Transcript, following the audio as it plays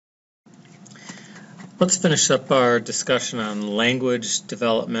Let's finish up our discussion on language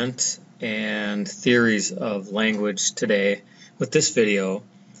development and theories of language today with this video.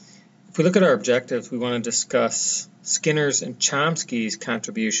 If we look at our objectives, we want to discuss Skinner's and Chomsky's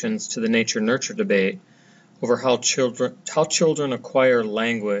contributions to the nature-nurture debate over how children acquire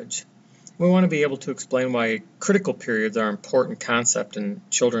language. We want to be able to explain why critical periods are an important concept in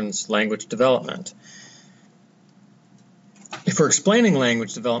children's language development. If we're explaining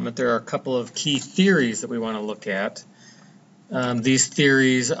language development, there are a couple of key theories that we want to look at. These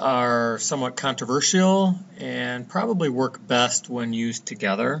theories are somewhat controversial and probably work best when used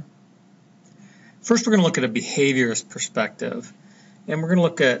together. First, we're going to look at a behaviorist perspective, and we're going to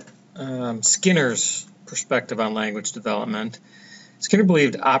look at Skinner's perspective on language development. Skinner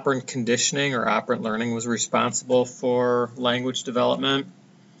believed operant conditioning or operant learning was responsible for language development.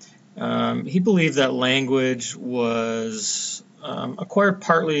 He believed that language was acquired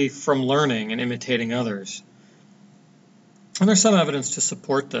partly from learning and imitating others. And there's some evidence to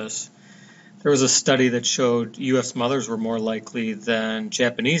support this. There was a study that showed U.S. mothers were more likely than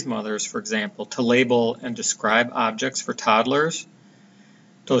Japanese mothers, for example, to label and describe objects for toddlers.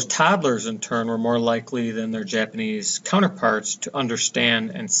 Those toddlers, in turn, were more likely than their Japanese counterparts to understand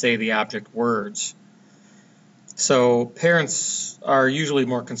and say the object words. So parents are usually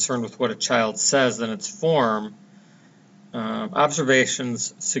more concerned with what a child says than its form.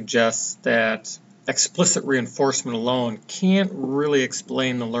 Observations suggest that explicit reinforcement alone can't really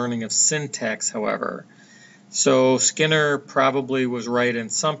explain the learning of syntax, however. So Skinner probably was right in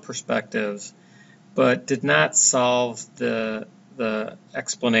some perspectives, but did not solve the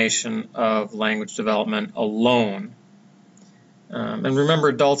explanation of language development alone. And remember,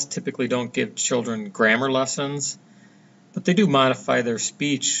 adults typically don't give children grammar lessons, but they do modify their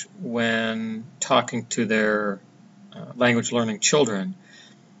speech when talking to their language learning children.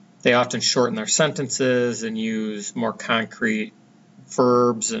 They often shorten their sentences and use more concrete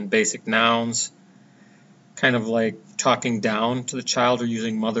verbs and basic nouns, kind of like talking down to the child or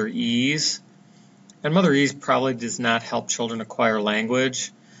using motherese. And motherese probably does not help children acquire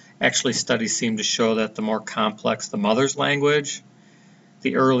language. Actually, studies seem to show that the more complex the mother's language,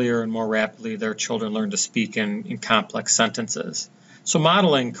 the earlier and more rapidly their children learn to speak in complex sentences. So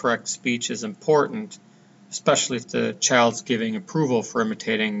modeling correct speech is important, especially if the child's giving approval for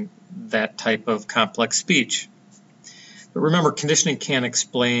imitating that type of complex speech. But remember, conditioning can't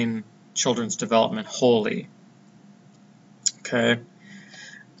explain children's development wholly. Okay.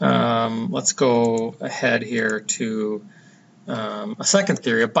 Let's go ahead here to a second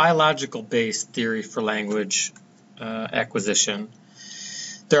theory, a biological-based theory for language acquisition.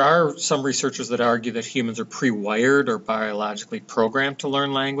 There are some researchers that argue that humans are pre-wired or biologically programmed to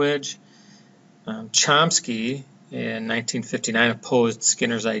learn language. Chomsky in 1959 opposed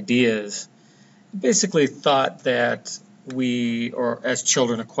Skinner's ideas. He basically thought that we, or as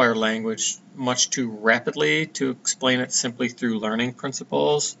children, acquire language much too rapidly to explain it simply through learning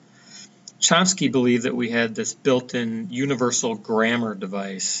principles. Chomsky believed that we had this built-in universal grammar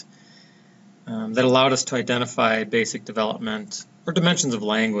device that allowed us to identify basic development or dimensions of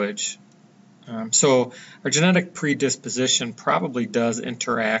language. So our genetic predisposition probably does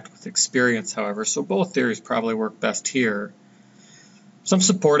interact with experience, however, so both theories probably work best here. Some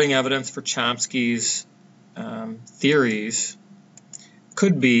supporting evidence for Chomsky's theories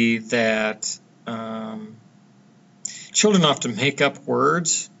could be that children often make up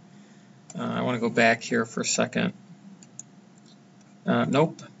words. I want to go back here for a second.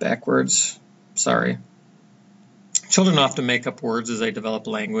 Nope, backwards. Sorry. Children often make up words as they develop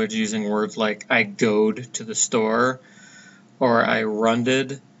language using words like I goed to the store or I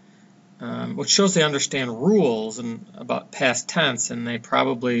runded, which shows they understand rules and about past tense, and they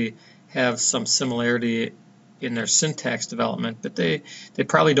probably have some similarity in their syntax development, but they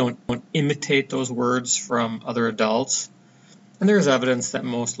probably don't imitate those words from other adults. And there is evidence that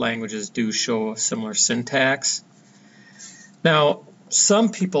most languages do show a similar syntax. Now, some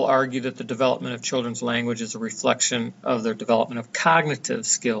people argue that the development of children's language is a reflection of their development of cognitive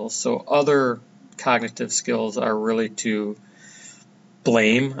skills. So other cognitive skills are really to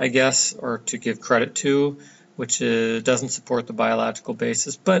blame, I guess, or to give credit to, which doesn't support the biological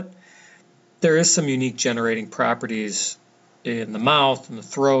basis. But there is some unique generating properties in the mouth and the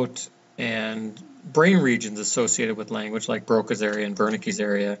throat and brain regions associated with language, like Broca's area and Wernicke's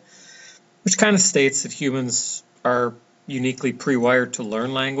area, which kind of states that humans are uniquely pre-wired to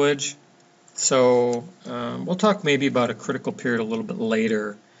learn language. So we'll talk maybe about a critical period a little bit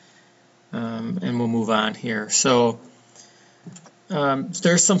later, and we'll move on here. So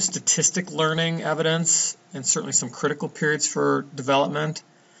there's some statistic learning evidence and certainly some critical periods for development.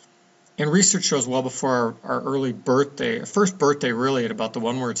 And research shows well before our early birthday, first birthday really at about the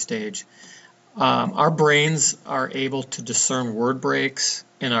one-word stage, our brains are able to discern word breaks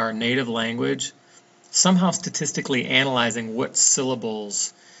in our native language, somehow statistically analyzing what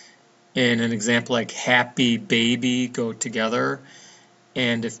syllables in an example like happy baby go together.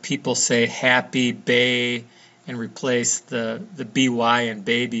 And if people say happy bay and replace the by in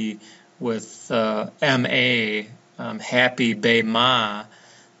baby with ma, happy bay ma,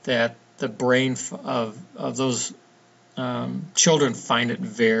 that the brain of those children find it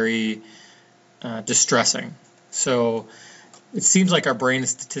very distressing. So it seems like our brain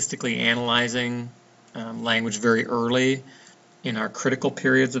is statistically analyzing language very early in our critical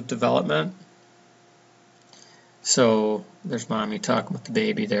periods of development. So there's mommy talking with the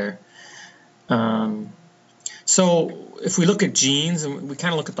baby there. So if we look at genes and we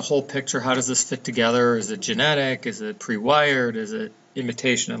kind of look at the whole picture, how does this fit together? Is it genetic? Is it pre-wired? Is it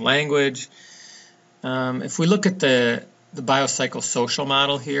imitation and language? If we look at the biopsychosocial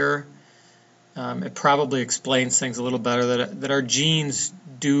model here, it probably explains things a little better, that our genes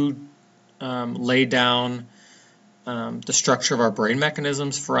do lay down the structure of our brain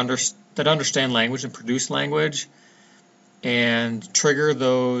mechanisms that understand language and produce language and trigger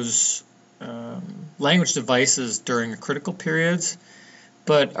those language devices during critical periods.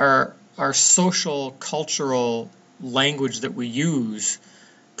 But our social, cultural language that we use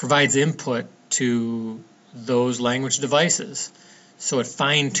provides input to those language devices. So it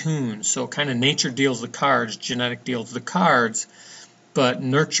fine-tunes. So kind of nature deals the cards, genetic deals the cards, but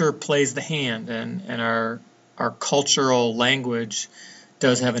nurture plays the hand, and our cultural language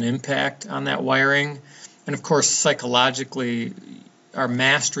does have an impact on that wiring. And of course, psychologically, our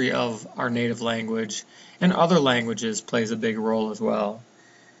mastery of our native language and other languages plays a big role as well.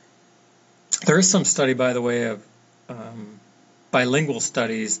 There is some study, by the way, of bilingual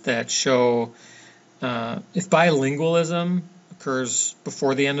studies that show if bilingualism occurs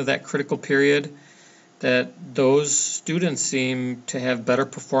before the end of that critical period, that those students seem to have better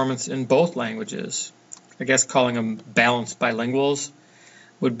performance in both languages. I guess calling them balanced bilinguals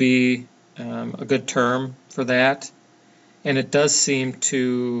would be a good term for that. And it does seem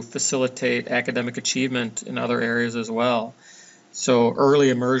to facilitate academic achievement in other areas as well. So early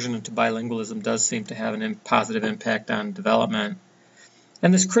immersion into bilingualism does seem to have a positive impact on development.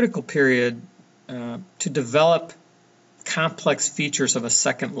 And this critical period, to develop complex features of a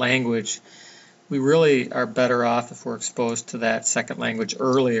second language, we really are better off if we're exposed to that second language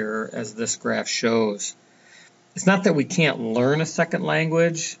earlier, as this graph shows. It's not that we can't learn a second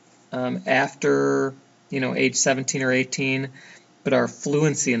language after age 17 or 18, but our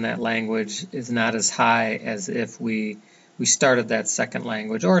fluency in that language is not as high as if we started that second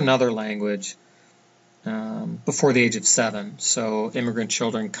language or another language before the age of 7. So immigrant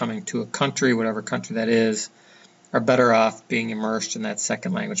children coming to a country, whatever country that is, are better off being immersed in that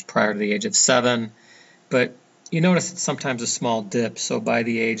second language prior to the age of 7. But you notice it's sometimes a small dip. So by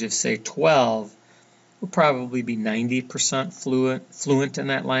the age of, say, 12, we'll probably be 90% fluent in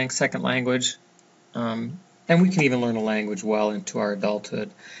that second language. And we can even learn a language well into our adulthood,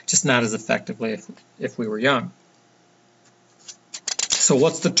 just not as effectively if we were young. So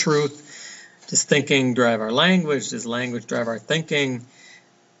what's the truth? Does thinking drive our language? Does language drive our thinking?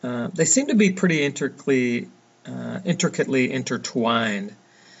 They seem to be pretty intricately intertwined.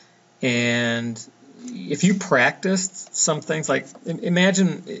 And if you practiced some things, like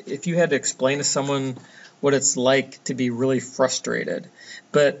imagine if you had to explain to someone what it's like to be really frustrated,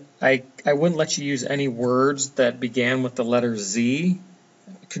 but I wouldn't let you use any words that began with the letter Z.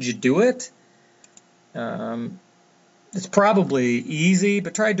 Could you do it? It's probably easy,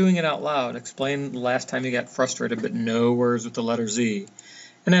 but try doing it out loud. Explain the last time you got frustrated, but no words with the letter Z.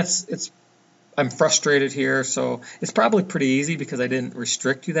 And I'm frustrated here, so it's probably pretty easy because I didn't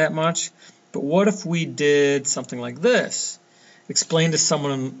restrict you that much. But what if we did something like this? Explain to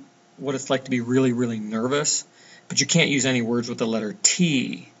someone what it's like to be really, really nervous, but you can't use any words with the letter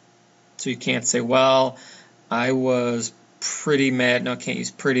T. So you can't say, well, I was pretty mad. No, I can't use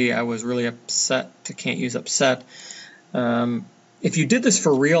pretty. I was really upset. Can't use upset. If you did this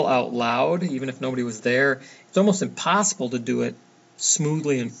for real out loud, even if nobody was there, it's almost impossible to do it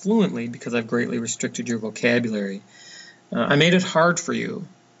smoothly and fluently because I've greatly restricted your vocabulary. I made it hard for you.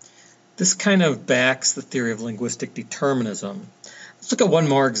 This kind of backs the theory of linguistic determinism. Let's look at one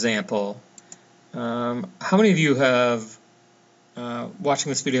more example. How many of you have,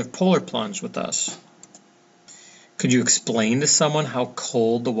 watching this video, have polar plunged with us? Could you explain to someone how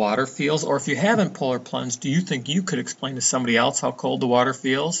cold the water feels? Or if you haven't polar plunged, do you think you could explain to somebody else how cold the water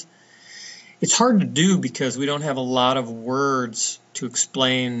feels? It's hard to do because we don't have a lot of words to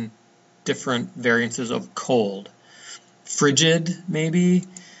explain different variances of cold. Frigid, maybe,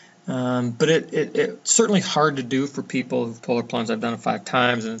 but it's certainly hard to do for people who've polar plunged. I've done it 5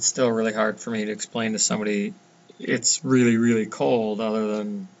 times, and it's still really hard for me to explain to somebody it's really, really cold, other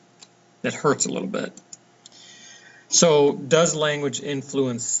than it hurts a little bit. So, does language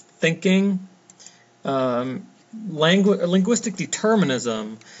influence thinking? Linguistic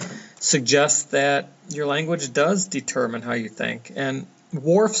determinism suggests that your language does determine how you think, and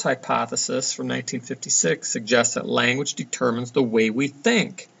Worf's hypothesis from 1956 suggests that language determines the way we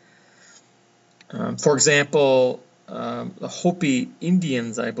think. For example, the Hopi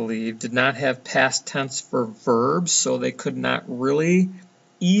Indians, I believe, did not have past tense for verbs, so they could not really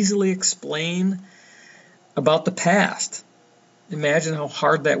easily explain about the past. Imagine how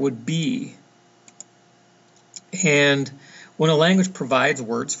hard that would be. And when a language provides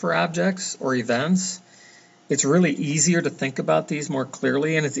words for objects or events, it's really easier to think about these more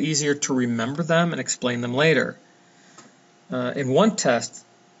clearly, and it's easier to remember them and explain them later. In one test,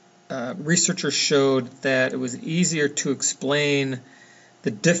 researchers showed that it was easier to explain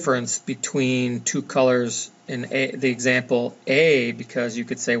the difference between 2 colors in the example A, because you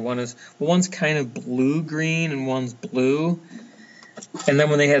could say one's kind of blue-green and one's blue. And then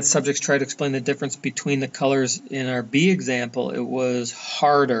when they had subjects try to explain the difference between the colors in our B example, it was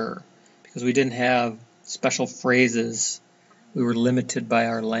harder because we didn't have special phrases. We were limited by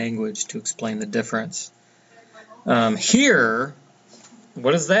our language to explain the difference. Here,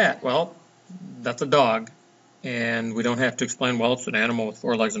 what is that? Well, that's a dog. And we don't have to explain, well, it's an animal with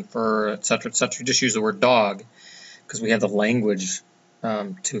 4 legs and fur, etc., etc. We just use the word dog because we have the language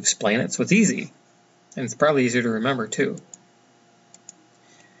to explain it. So it's easy. And it's probably easier to remember, too.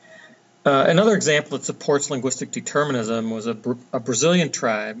 Another example that supports linguistic determinism was a Brazilian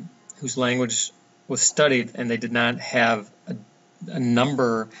tribe whose language was studied, and they did not have a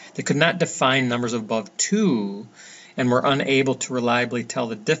number. They could not define numbers above 2, and were unable to reliably tell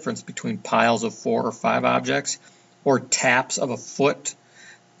the difference between piles of 4 or 5 objects or taps of a foot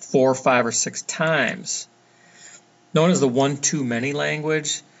 4, 5, or 6 times. Known as the one-too-many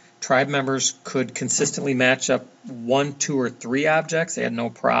language, tribe members could consistently match up 1, 2, or 3 objects. They had no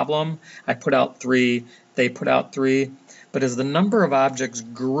problem. I put out 3, they put out 3. But as the number of objects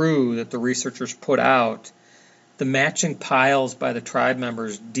grew that the researchers put out, the matching piles by the tribe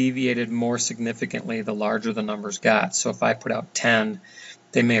members deviated more significantly the larger the numbers got. So if I put out 10,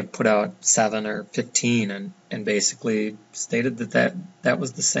 they may have put out 7 or 15 and basically stated that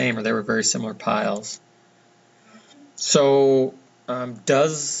was the same, or they were very similar piles. So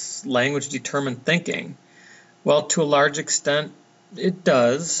does language determine thinking? Well, to a large extent, it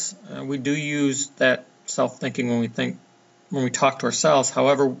does. We do use that self-thinking when we talk to ourselves.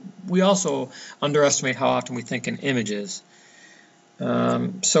 However, we also underestimate how often we think in images.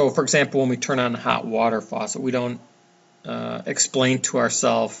 So, for example, when we turn on the hot water faucet, we don't explain to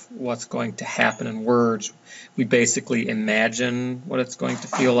ourselves what's going to happen in words. We basically imagine what it's going to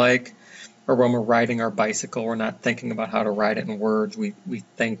feel like. Or when we're riding our bicycle, we're not thinking about how to ride it in words. We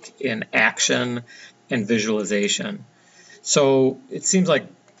think in action and visualization. So it seems like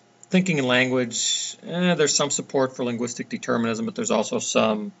thinking in language, there's some support for linguistic determinism, but there's also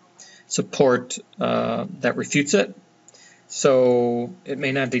some support that refutes it. So it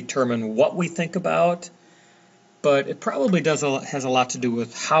may not determine what we think about, but it probably has a lot to do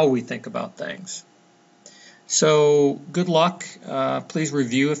with how we think about things. So good luck. Please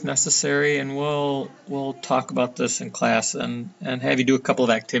review if necessary, and we'll talk about this in class and have you do a couple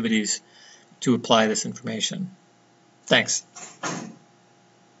of activities to apply this information. Thanks.